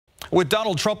With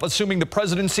Donald Trump assuming the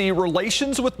presidency,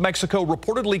 relations with Mexico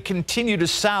reportedly continue to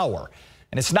sour.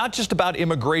 And it's not just about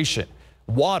immigration.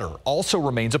 Water also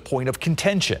remains a point of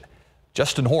contention.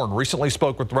 Justin Horn recently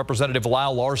spoke with Representative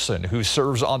Lyle Larson, who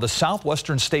serves on the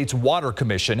Southwestern States Water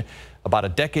Commission, about a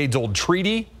decades-old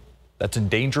treaty that's in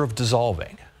danger of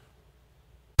dissolving.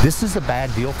 This is a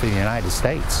bad deal for the United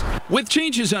States. With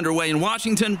changes underway in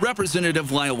Washington,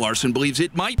 Representative Lyle Larson believes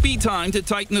it might be time to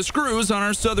tighten the screws on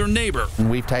our southern neighbor. And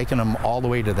we've taken them all the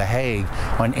way to The Hague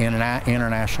on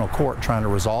international court trying to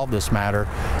resolve this matter,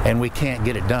 and we can't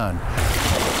get it done.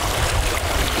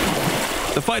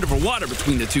 The fight over water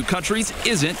between the two countries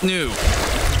isn't new.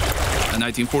 A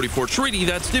 1944 treaty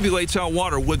that stipulates how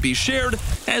water would be shared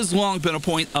has long been a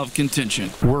point of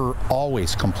contention. We're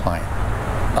always compliant.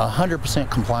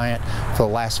 100% compliant for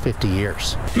the last 50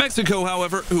 years. Mexico,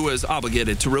 however, who is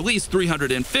obligated to release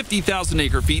 350,000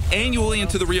 acre-feet annually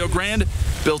into the Rio Grande,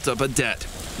 built up a debt,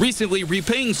 recently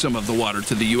repaying some of the water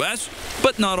to the U.S.,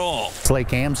 but not all. Lake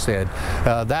Amstead,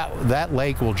 that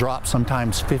lake will drop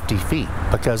sometimes 50 feet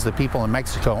because the people in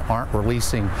Mexico aren't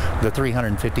releasing the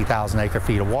 350,000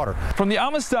 acre-feet of water. From the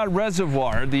Amistad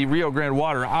Reservoir, the Rio Grande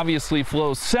water obviously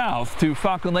flows south to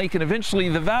Falcon Lake and eventually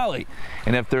the valley.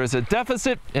 And if there is a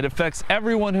deficit, it affects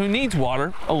everyone who needs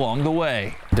water along the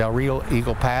way. Del Rio,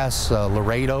 Eagle Pass,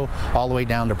 Laredo, all the way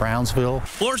down to Brownsville.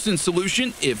 Larson's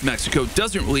solution, if Mexico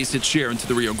doesn't release its share into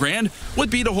the Rio Grande, would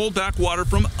be to hold back water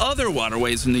from other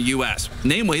waterways in the U.S.,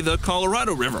 namely the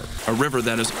Colorado River, a river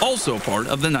that is also part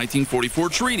of the 1944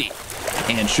 treaty.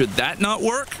 And should that not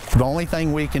work? The only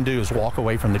thing we can do is walk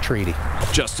away from the treaty.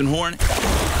 Justin Horn,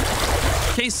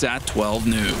 KSAT 12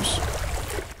 News.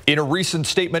 In a recent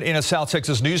statement in a South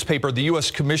Texas newspaper, the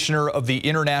U.S. Commissioner of the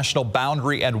International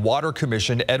Boundary and Water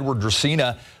Commission, Edward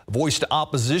Dresina, voiced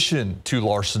opposition to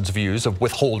Larson's views of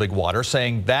withholding water,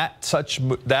 saying that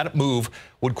that move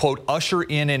would, quote, usher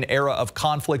in an era of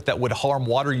conflict that would harm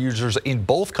water users in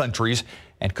both countries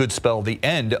and could spell the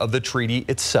end of the treaty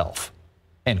itself,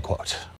 end quote.